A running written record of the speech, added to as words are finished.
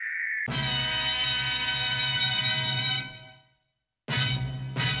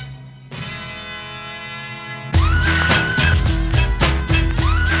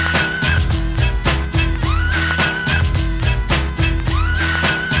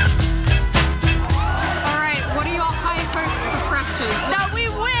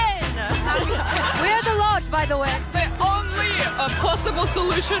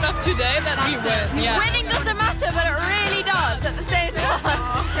resolution of today that we win. Yeah. Winning doesn't matter, but it really does at the same time.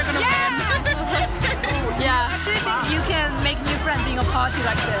 You're gonna win. Yeah. I actually think you can make new friends in a party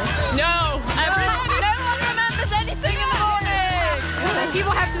like this. No, No one remembers anything in the morning.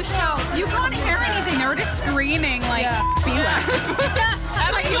 People have to shout. You can't hear anything. They were just screaming like, be left.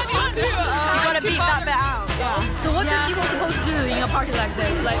 everyone needs to. You gotta beat that bit out. So what are people supposed to do in a party like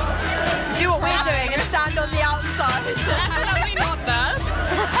this? Like, Do what we're doing and stand on the outside. Definitely not that.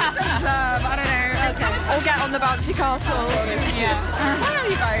 I don't know. It's kind of, Or get on the bouncy castle. why are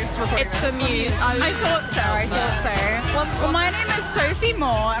you guys recording? It's for Muse. I thought so. Well, my name is Sophie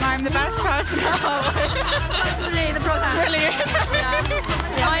Moore, and I'm the best person. really, the program. Brilliant.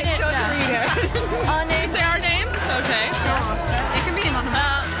 Make sure to read it. Our names. Say our names? Okay. It can be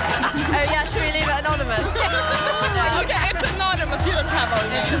anonymous. Oh yeah, should we leave it anonymous? Okay, it's anonymous. You don't have our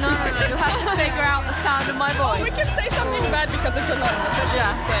names. You have to figure out the sound of my voice. We can say something bad because it's anonymous. What should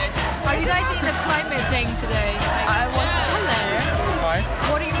we say? Are you guys in the climate thing today? I wasn't. Hello. Hi.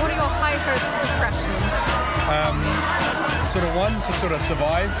 What are your high hopes for freshers? Sort of one to sort of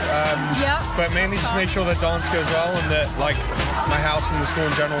survive, Yeah. but mainly just make sure the dance goes well and that like my house and the school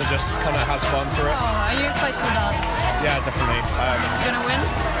in general just kind of has fun through it. Oh, are you excited for dance? Yeah, definitely. You gonna win?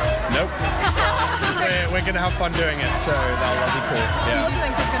 Nope. we're gonna have fun doing it, so that'll be cool. Who do Yeah. you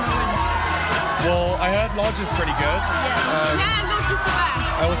think is gonna win? Well, I heard Lodge is pretty good. Lodge is the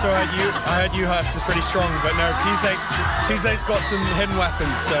best. I also heard Uhurst is pretty strong, but no, Pisake's got some hidden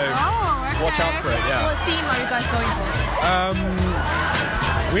weapons, so watch out for it. Yeah. What theme are you guys going for?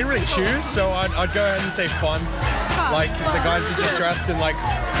 We didn't really choose, so I'd go ahead and say fun. Like the guys are just dressed in like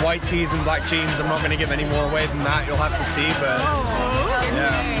white tees and black jeans. I'm not going to give any more away than that. You'll have to see, but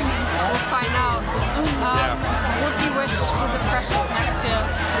yeah. We'll find out. What do you wish was a freshers next year?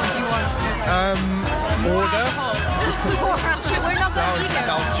 What do you want? Order. We're not That going to be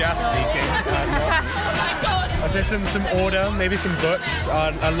that was Jess speaking. I'd say some order, maybe some books.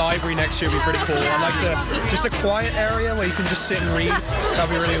 A library next year would be pretty cool. I'd like to just a quiet area where you can just sit and read. That'd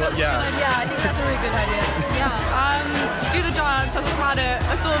be really Yeah, I think that's a really good idea. Yeah. do the dance. That's about it.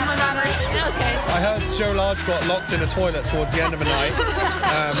 That's all my memory. Okay. I heard Joe Large got locked in a toilet towards the end of the night,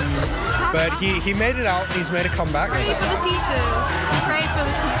 but he made it out. He's made a comeback. Pray for the teachers. Pray for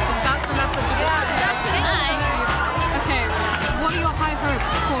the teachers. That's the message. Okay. What are your high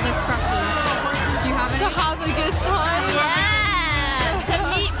hopes for this freshers? Do you have any? To have a good time. Yeah, to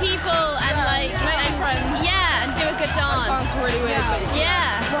meet people and like Make friends. Yeah, and do a good dance. Sounds really weird. But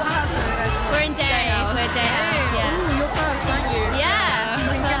Yeah, What house are you guys from? we're in Day. We're Day House. Yeah. Ooh, you're first, aren't you? Yeah.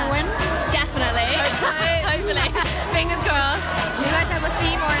 Are you gonna win? Definitely. Hopefully. Fingers crossed. Do you guys have a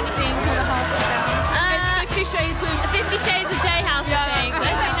theme or anything for the house to dance? it's 50 Shades of. 50 Shades of Day House, I think. I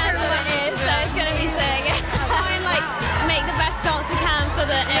think that's what it is. So it's gonna be sick. Try and like make the best dance we can for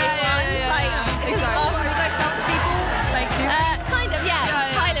the A1. Like, exactly. Are you guys dance people? Like, do Kind of,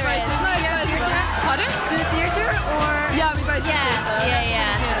 yeah. Tyler is. Pardon? do theater or? Yeah, we both.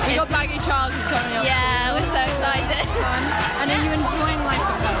 Yeah. We got Baggy Charles is coming up. Yeah, we're so excited. And are you enjoying life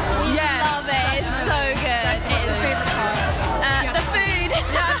at home? Yes. Love it. It's so good. What's your favorite part? The food.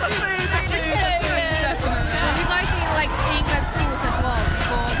 Yeah, the food. Definitely. Are you guys in like England schools as well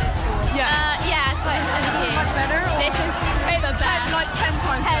before this school? Yeah, quite a few. Much better? Or? This is the It's best. 10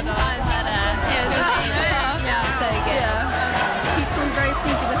 times 10 better. times better. It was amazing. So good. Yeah. Keeps me very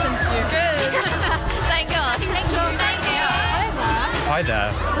pleased with this interview. Good. Thank God. Thank you. Hi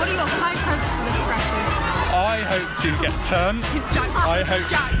there. What are your high hopes for this freshers? I hope to get turned. I hope.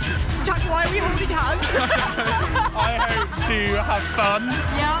 Jack, why are we holding hands? I hope to have fun.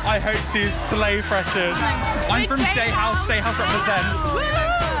 Yeah. I hope to slay freshers. I'm from Day House. Day House represent.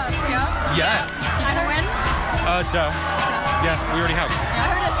 Yeah. Yes. You gonna win? Duh. Yeah, we already have. I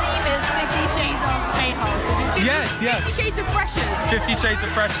heard the theme is 50 Shades of Day House. Is it? Yes. 50 Shades of Freshers. 50 Shades of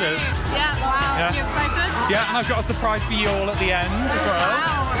Freshers. Yeah. Wow. Yeah. You excited? Yeah, and I've got a surprise for you all at the end as well.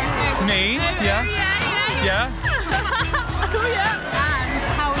 Wow. Okay. Me? Yeah. Yeah. Cool. Yeah. And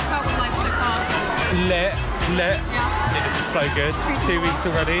how is life so far? Lit. Yeah. It is so good. 2 weeks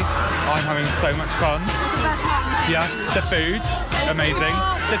already. I'm having so much fun. What's the best part? Yeah. The food, amazing.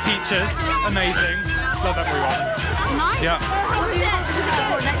 The teachers, amazing. Love everyone. Nice. Yeah. What do you hope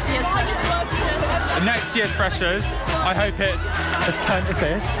for next year's freshers? Next year's freshers, I hope it's as turned as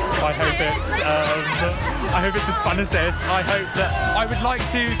this. I hope it's as fun as this. I hope that I would like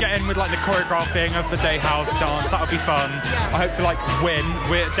to get in with like the choreographing of the Day House dance. That would be fun. I hope to like win.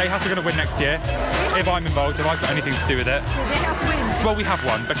 Day House are going to win next year. If I'm involved, if I've got anything to do with it. Day House win. Well, we have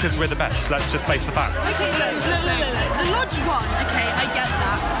one because we're the best. Let's just face the facts. Okay, look. The Lodge won. Okay, I get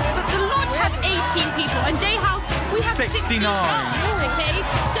that. But the Lodge have 18 people, and Day House, we 69. Okay,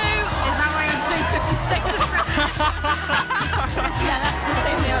 so Is that why I'm doing 56 of yeah, that's the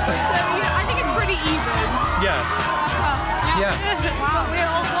same deal. So I think it's pretty even. Yes. Yeah. Wow, we're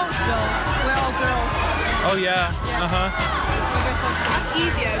all girls though. We're all girls. Oh yeah. Uh-huh. That's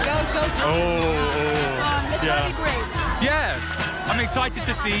easier. Girls. It's Yeah. gonna be great. Yes. I'm excited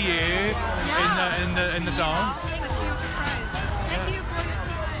to see you in the dance. Thank you for your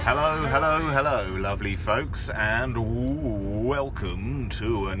time. Hello, lovely folks, and welcome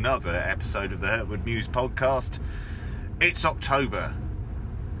to another episode of the Hurtwood News podcast. It's October.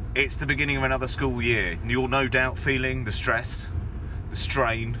 It's the beginning of another school year. You're no doubt feeling the stress, the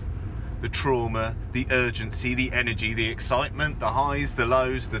strain, the trauma, the urgency, the energy, the excitement, the highs, the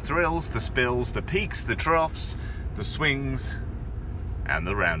lows, the thrills, the spills, the peaks, the troughs, the swings, and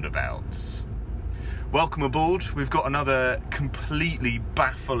the roundabouts. Welcome aboard. We've got another completely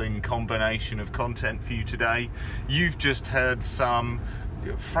baffling combination of content for you today. You've just heard some,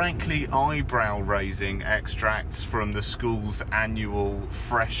 frankly, eyebrow-raising extracts from the school's annual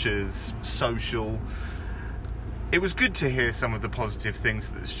Freshers social. It was good to hear some of the positive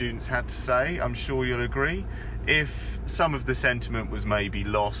things that the students had to say, I'm sure you'll agree. If some of the sentiment was maybe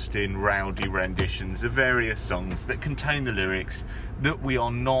lost in rowdy renditions of various songs that contain the lyrics that we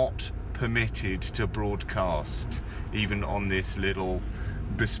are not permitted to broadcast, even on this little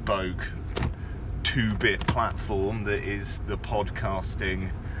bespoke 2-bit platform that is the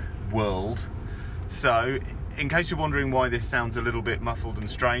podcasting world. So, in case you're wondering why this sounds a little bit muffled and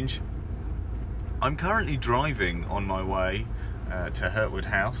strange, I'm currently driving on my way to Hurtwood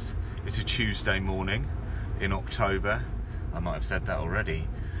House. It's a Tuesday morning in October. I might have said that already.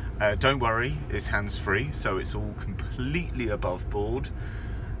 Don't worry, it's hands-free, so it's all completely above board.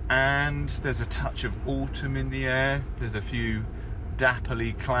 And there's a touch of autumn in the air. There's a few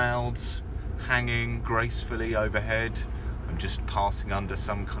dapperly clouds hanging gracefully overhead. I'm just passing under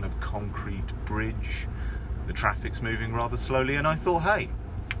some kind of concrete bridge. The traffic's moving rather slowly, and I thought, hey,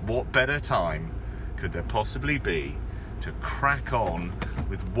 what better time could there possibly be to crack on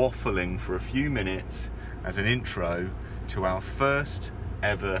with waffling for a few minutes as an intro to our first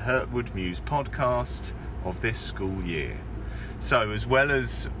ever Hurtwood Muse podcast of this school year. So, as well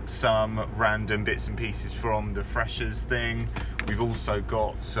as some random bits and pieces from the Freshers thing, we've also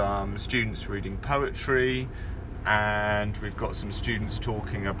got some students reading poetry, and we've got some students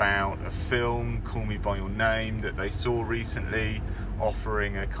talking about a film, Call Me By Your Name, that they saw recently,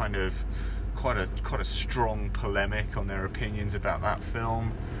 offering a kind of quite a strong polemic on their opinions about that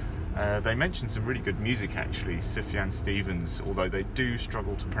film. They mentioned some really good music, actually. Sufjan Stevens, although they do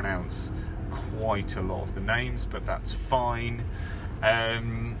struggle to pronounce quite a lot of the names, but that's fine.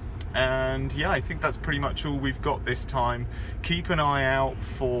 And yeah, I think that's pretty much all we've got this time. Keep an eye out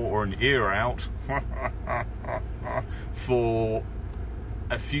for, or an ear out for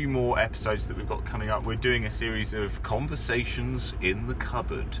a few more episodes that we've got coming up. We're doing a series of conversations in the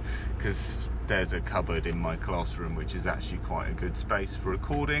cupboard, because there's a cupboard in my classroom which is actually quite a good space for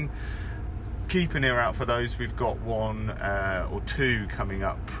recording. Keep an ear out for those. We've got one or two coming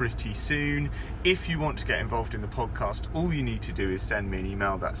up pretty soon. If you want to get involved in the podcast, all you need to do is send me an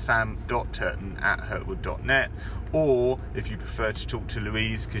email. That's sam.turton@hurtwood.net, or if you prefer to talk to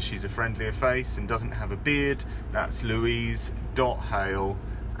Louise because she's a friendlier face and doesn't have a beard, that's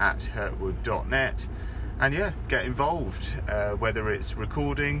louise.hale@hurtwood.net. And yeah, get involved, whether it's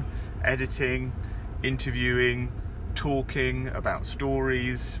recording, editing, interviewing, talking about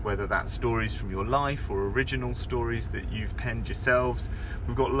stories, whether that's stories from your life or original stories that you've penned yourselves.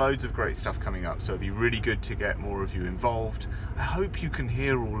 We've got loads of great stuff coming up, so it'd be really good to get more of you involved. I hope you can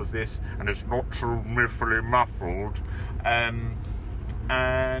hear all of this and it's not too miffly muffled. And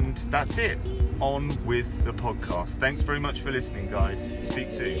that's it. On with the podcast. Thanks very much for listening, guys. Speak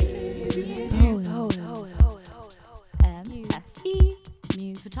soon. MFE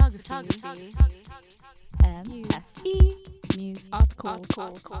Muse Photography. MFE Muse Art Call.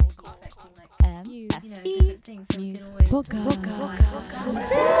 MFE Muse Podcast.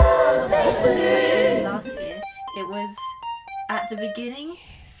 Last year, it was at the beginning,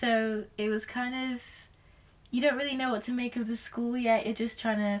 so it was kind of, you don't really know what to make of the school yet. You're just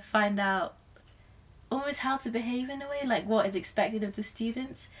trying to find out almost how to behave in a way, like what is expected of the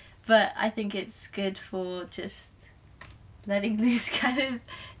students. But I think it's good for just letting loose, kind of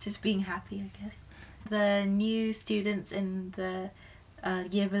just being happy, I guess. The new students in the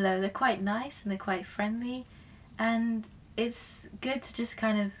year below, they're quite nice and they're quite friendly, and it's good to just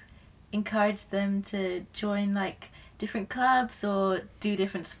kind of encourage them to join like different clubs or do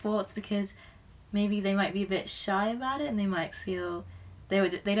different sports, because maybe they might be a bit shy about it and they might feel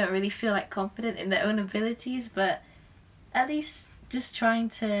they don't really feel like confident in their own abilities, but at least just trying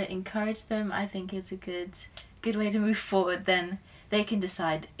to encourage them, I think, is a good way to move forward. Then they can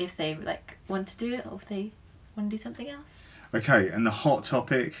decide if they want to do it or if they want to do something else. Okay, and the hot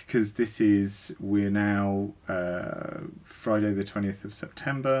topic, because we're now Friday the 20th of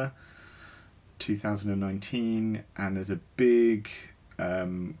September 2019, and there's a big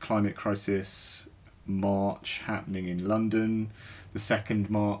climate crisis march happening in London, the second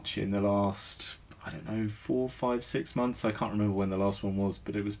march in the last, 4, 5, 6 months. I can't remember when the last one was,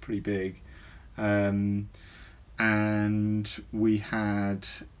 but it was pretty big. And we had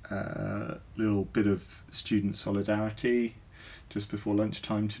a little bit of student solidarity just before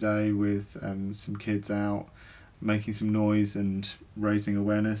lunchtime today with some kids out making some noise and raising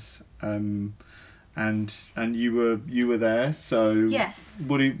awareness. And you were there, so yes.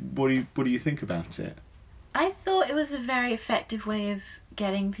 What do you think about it? I thought it was a very effective way of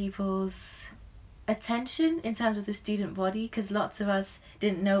getting people's attention in terms of the student body, because lots of us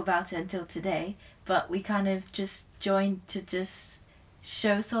didn't know about it until today, but we kind of just joined to just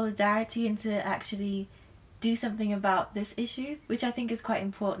show solidarity and to actually do something about this issue, which I think is quite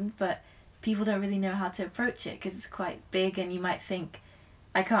important, but people don't really know how to approach it because it's quite big, and you might think,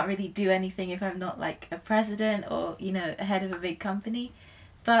 I can't really do anything if I'm not like a president or, a head of a big company.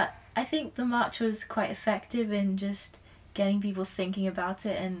 But I think the march was quite effective in just getting people thinking about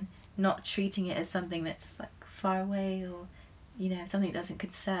it and not treating it as something that's like far away or, something that doesn't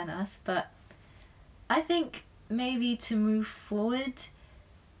concern us. But I think maybe to move forward,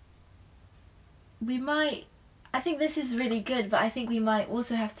 I think this is really good, but I think we might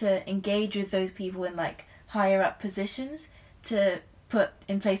also have to engage with those people in like higher up positions to put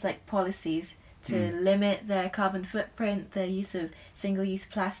in place like policies to limit their carbon footprint, their use of single-use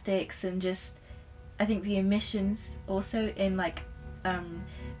plastics, and just I think the emissions also in like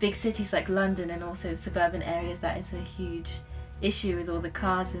big cities like London and also suburban areas. That is a huge issue with all the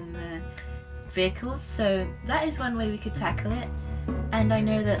cars and the vehicles, so that is one way we could tackle it. And I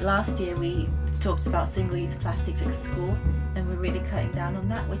know that last year we talked about single-use plastics at school, and we're really cutting down on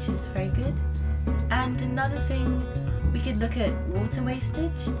that, which is very good. And another thing, we could look at water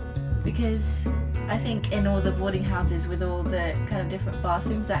wastage, because I think in all the boarding houses with all the kind of different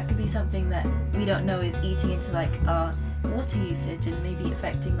bathrooms, that could be something that we don't know is eating into like our water usage and maybe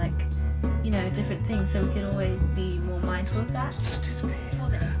affecting like, different things, so we could always be more mindful of that.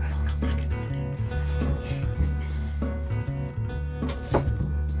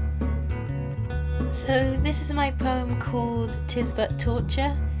 So this is my poem called "'Tis But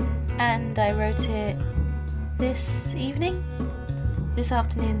Torture," and I wrote it this evening,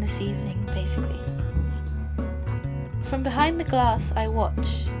 basically. From behind the glass I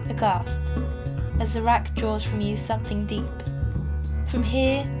watch, aghast, as the rack draws from you something deep. From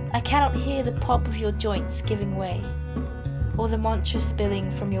here I cannot hear the pop of your joints giving way, or the mantra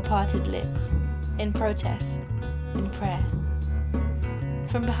spilling from your parted lips, in protest, in prayer.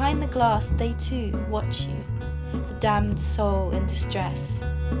 From behind the glass they too watch you, the damned soul in distress.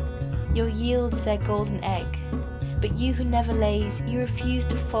 Your yield is their golden egg, but you who never lays, you refuse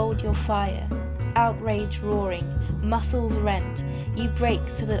to fold your fire. Outrage roaring, muscles rent, you break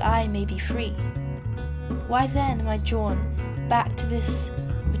so that I may be free. Why then am I drawn back to this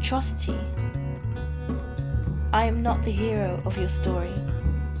atrocity? I am not the hero of your story,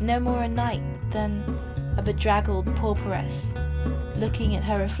 no more a knight than a bedraggled pauperess, looking at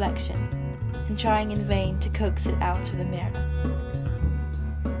her reflection and trying in vain to coax it out of the mirror.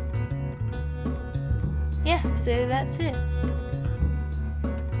 Yeah, so that's it.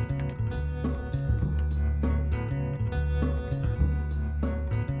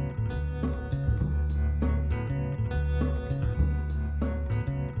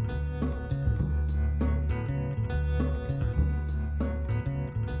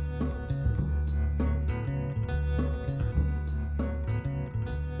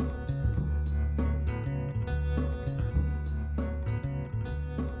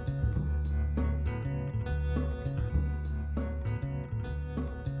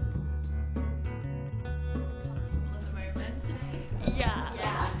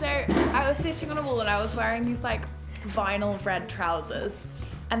 So I was sitting on a wall and I was wearing these like vinyl red trousers,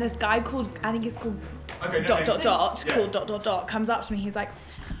 and this guy called, I think he's called comes up to me. He's like,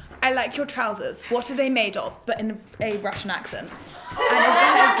 "I like your trousers. What are they made of?" But in a Russian accent.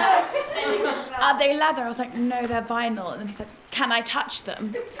 And he's like, "Are they leather?" I was like, "No, they're vinyl." And then he said, "Can I touch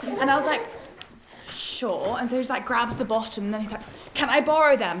them?" And I was like, "Sure." And so he just like grabs the bottom, and then he's like, "Can I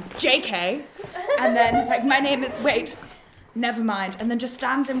borrow them?" JK. And then he's like, "My name is," wait, never mind. And then just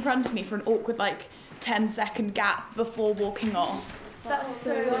stands in front of me for an awkward 10-second gap before walking off. That's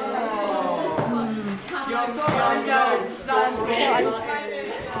so nice. I was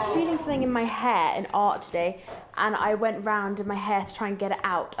feeling something in my hair in art today, and I went round in my hair to try and get it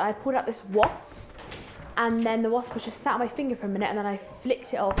out. And I pulled out this wasp, and then the wasp was just sat on my finger for a minute, and then I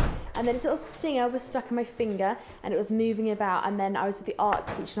flicked it off, and then this little stinger was stuck in my finger, and it was moving about. And then I was with the art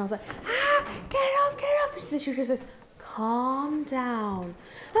teacher, and I was like, get it off, And then she just goes, calm down. And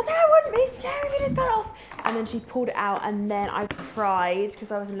I was like, I wouldn't be scared if you just got it off. And then she pulled it out, and then I cried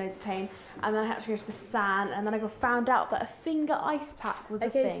because I was in loads of pain. And then I had to go to the sand, and then I found out that a finger ice pack was a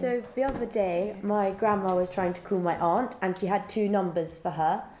thing. Okay, so the other day, my grandma was trying to call my aunt, and she had 2 numbers for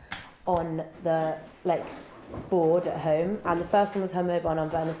her on the board at home, and the first one was her mobile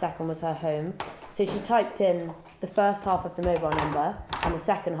number, and the second was her home. So she typed in the first half of the mobile number and the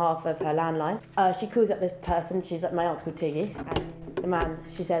second half of her landline. She calls up this person. She's like, my aunt's called Tiggy, and the man,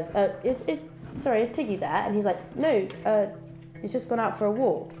 she says, is Tiggy there? And he's like, no, he's just gone out for a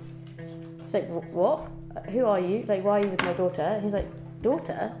walk. She's like, what? Who are you? Like, why are you with my daughter? And he's like,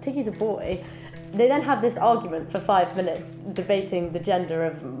 daughter? Tiggy's a boy. They then have this argument for 5 minutes, debating the gender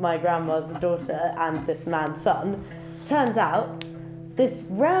of my grandma's daughter and this man's son. Turns out, this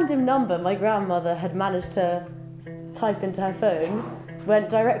random number my grandmother had managed to type into her phone went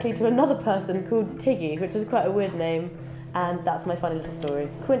directly to another person called Tiggy, which is quite a weird name, and that's my funny little story.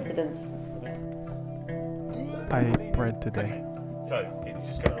 Coincidence. I ate bread today. So it's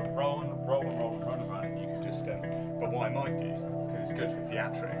just going to roll around, and you can just. But what I might do, because it's good for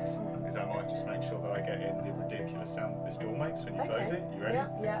theatrics, is I might just make sure that I get in the ridiculous sound that this door makes when you close it. You ready?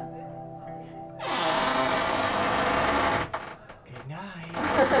 Yeah. Good night.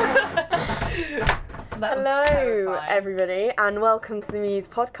 Hello, everybody, and welcome to the Muse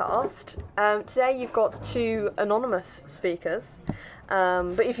podcast. Today you've got 2 anonymous speakers.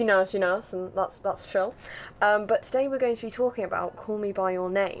 But if you know us, and that's chill. But today we're going to be talking about Call Me By Your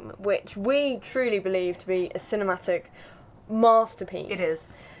Name, which we truly believe to be a cinematic masterpiece. It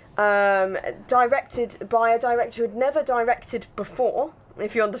is. Directed by a director who had never directed before,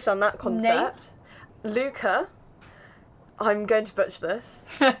 if you understand that concept. Luca, I'm going to butcher this.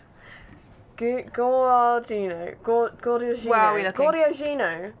 Guadagnino.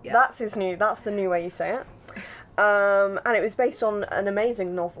 Guadagnino. Yeah. That's the new way you say it. And it was based on an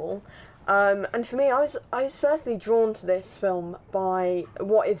amazing novel. And for me, I was firstly drawn to this film by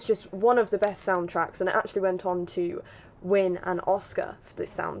what is just one of the best soundtracks, and it actually went on to win an Oscar for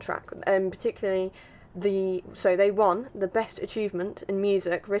this soundtrack, and particularly they won the best achievement in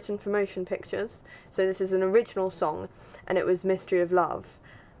music written for motion pictures. So this is an original song, and it was Mystery of Love.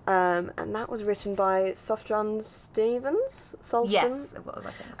 And that was written by Sufjan Stevens? Sultan? Yes, it was,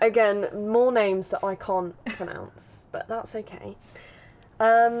 I think so. Again, more names that I can't pronounce, but that's okay.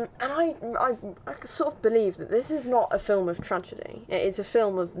 And I sort of believe that this is not a film of tragedy. It is a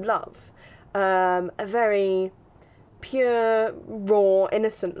film of love. A very pure, raw,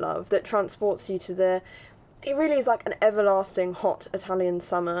 innocent love that transports you to it really is like an everlasting hot Italian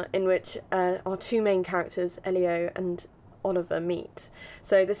summer in which our 2 main characters, Elio and Oliver, meet.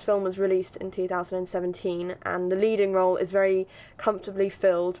 So this film was released in 2017, and the leading role is very comfortably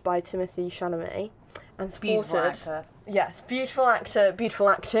filled by Timothée Chalamet, and supported. Beautiful actor. Yes, beautiful actor, beautiful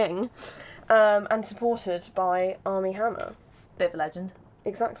acting, and supported by Armie Hammer. Bit of a legend.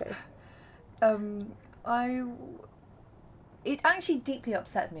 Exactly. It actually deeply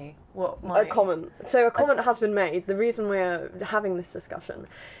upset me. A comment has been made. The reason we're having this discussion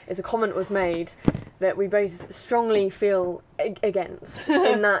is a comment was made that we both strongly feel against.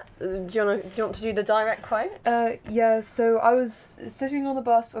 In that, do you want to do the direct quote? Yeah. So I was sitting on the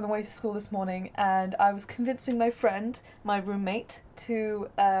bus on the way to school this morning, and I was convincing my friend, my roommate,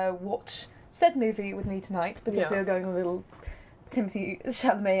 to watch said movie with me tonight because we were going on a little Timothée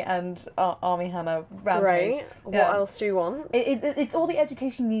Chalamet and Armie Hammer round. Right. What else do you want? It's all the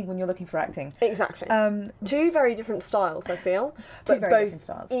education you need when you're looking for acting. Exactly. 2 very different styles, I feel, but both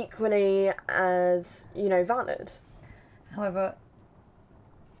equally as valid. However,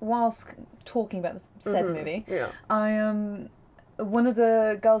 whilst talking about the said movie, one of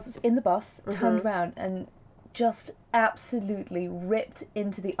the girls in the bus turned around and just absolutely ripped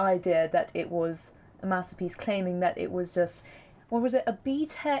into the idea that it was a masterpiece, claiming that it was just, what was it, a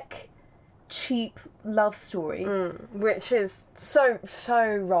B-Tech cheap love story. Which is so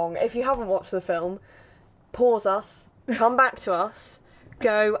wrong. If you haven't watched the film, pause us, come back to us,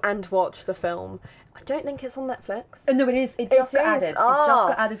 go and watch the film. I don't think it's on Netflix. Oh, no, it is. It just got added. It just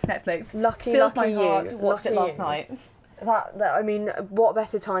got added to Netflix. Lucky my heart. you. Watched it last night. That I mean, what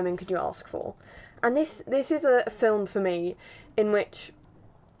better timing could you ask for? And this is a film for me in which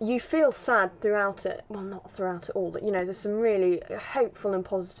you feel sad throughout it. Well, not throughout it all, but there's some really hopeful and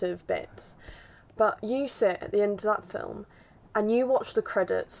positive bits. But you sit at the end of that film and you watch the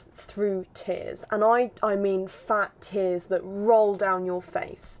credits through tears. And I mean fat tears that roll down your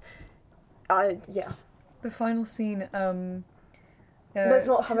face. Yeah. The final scene, let's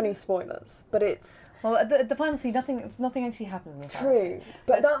not have any spoilers, but it's... Well, at the final scene, nothing actually happens in the final True, scene.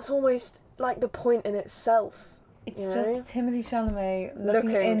 but that's almost like the point in itself. It's just Timothée Chalamet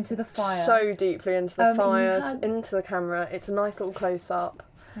looking into the fire. So deeply into the fire, into the camera. It's a nice little close-up.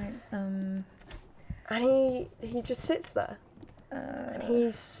 Right, and he just sits there. And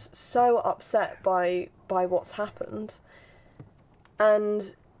he's so upset by what's happened.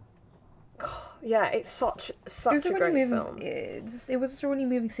 And... yeah, it's such a great film. It was a really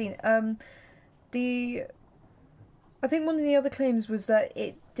moving scene. I think one of the other claims was that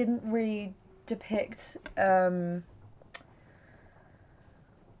it didn't really depict the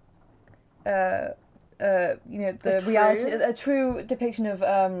reality, a true depiction of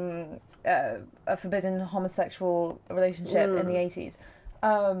a forbidden homosexual relationship in the 80s.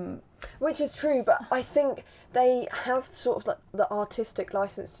 Which is true, but I think they have sort of like the artistic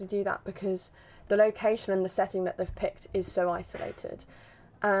license to do that because the location and the setting that they've picked is so isolated.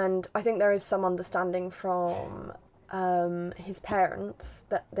 And I think there is some understanding from his parents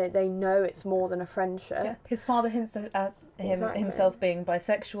that they know it's more than a friendship. Yeah. His father hints at himself being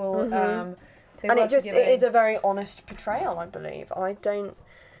bisexual. Mm-hmm. And it is a very honest portrayal, I believe. I think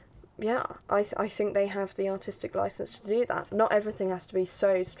they have the artistic license to do that. Not everything has to be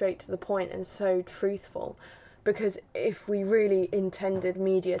so straight to the point and so truthful, because if we really intended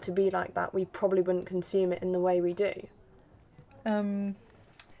media to be like that, we probably wouldn't consume it in the way we do. One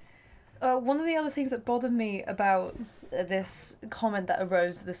of the other things that bothered me about this comment that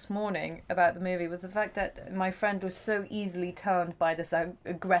arose this morning about the movie was the fact that my friend was so easily turned by this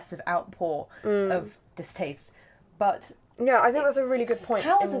aggressive outpour of distaste. But... yeah, I think that's a really good point.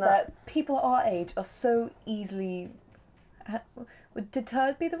 How is it that people our age are so easily... would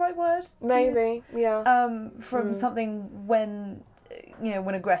deterred be the right word? Maybe, yeah. From something when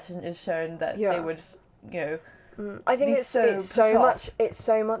aggression is shown that they would, I think it's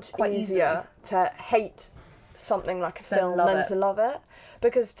so much easier to hate something like a film than to love it,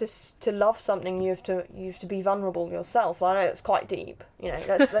 because to love something you have to be vulnerable yourself. I know it's quite deep.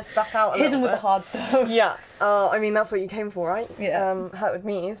 Let's back out a little hidden with bit. the hard stuff. Yeah, I mean that's what you came for, right? Yeah. Hurt with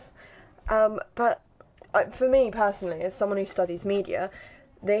Mies. But for me personally, as someone who studies media,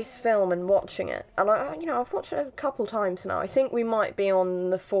 this film and watching it, and I've watched it a couple times now. I think we might be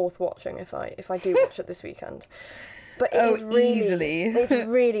on the fourth watching if I do watch it this weekend. But it's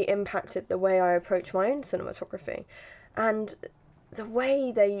really impacted the way I approach my own cinematography, and the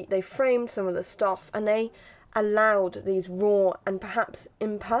way they framed some of the stuff, and they allowed these raw and perhaps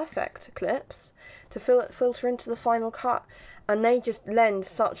imperfect clips to filter into the final cut. And they just lend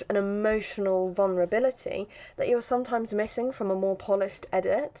such an emotional vulnerability that you're sometimes missing from a more polished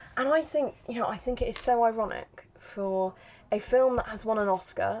edit. And I think it is so ironic for a film that has won an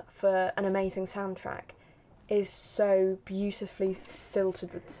Oscar for an amazing soundtrack is so beautifully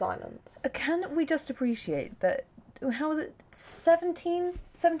filtered with silence. Can we just appreciate that? How was it? 17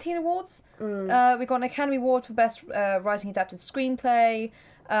 awards? We got an Academy Award for Best Writing Adapted Screenplay,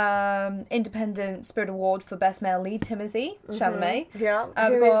 Independent Spirit Award for Best Male Lead, Timothée Chalamet. Yeah,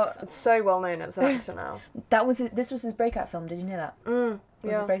 who is so well known as an actor now. This was his breakout film. Did you know that?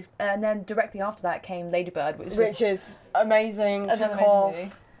 Yeah. And then directly after that came Lady Bird, which is amazing. Took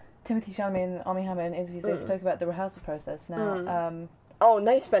off. Timothy Chalamet and Armie Hammer in interviews they spoke about the rehearsal process. Now, and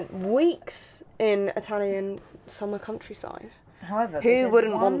they spent weeks in Italian summer countryside. However, who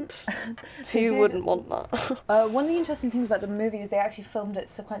wouldn't want that? One of the interesting things about the movie is they actually filmed it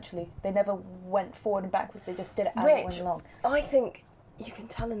sequentially. They never went forward and backwards. They just did it as it went along. I think you can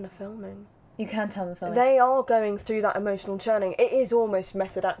tell in the filming. You can tell in the filming. They are going through that emotional churning. It is almost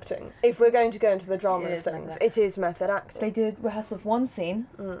method acting. If we're going to go into the drama of things, it is method acting. They did rehearsal of one scene.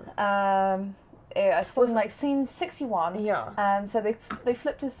 Something like scene 61. Yeah. And so they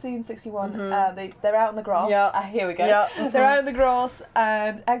flipped to scene 61. They're out in the grass. Yeah. Here we go. Yeah. They're out in the grass,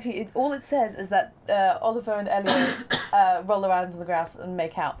 and actually, all it says is that Oliver and Elliot roll around in the grass and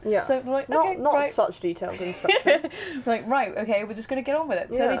make out. Yeah. So we're like, not such detailed instructions. Like, right, okay, we're just going to get on with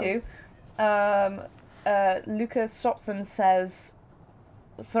it. So they do. Luca stops and says,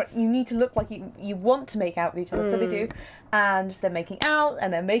 "Sorry, you need to look like you want to make out with each other." So they do. And they're making out,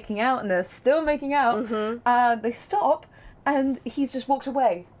 and they're making out, and they're still making out. And they stop, and he's just walked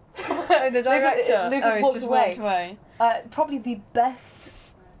away. The director? Lucas walked away. Probably the best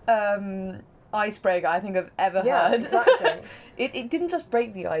icebreaker I think I've ever heard. Exactly. It didn't just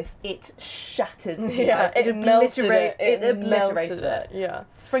break the ice, it shattered the Yeah, ice. it melted it. It obliterated it. Yeah.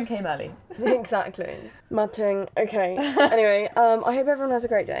 Spring came early. Exactly. Matting. Okay. Anyway, I hope everyone has a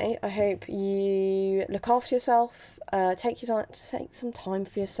great day. I hope you look after yourself. Take some time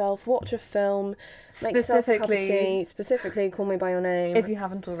for yourself. Watch a film. Make yourself a cup of tea. Specifically, Call Me by Your Name. If you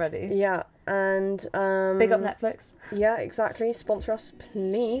haven't already. Yeah. And big up Netflix. Yeah, exactly. Sponsor us,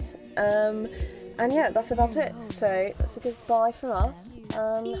 please. And yeah, that's about it. So that's a goodbye from us.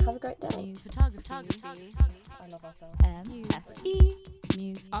 Have a great day. I love ourselves. MSE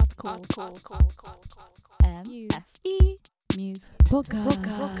Muse Article. MSE Muse Podcast.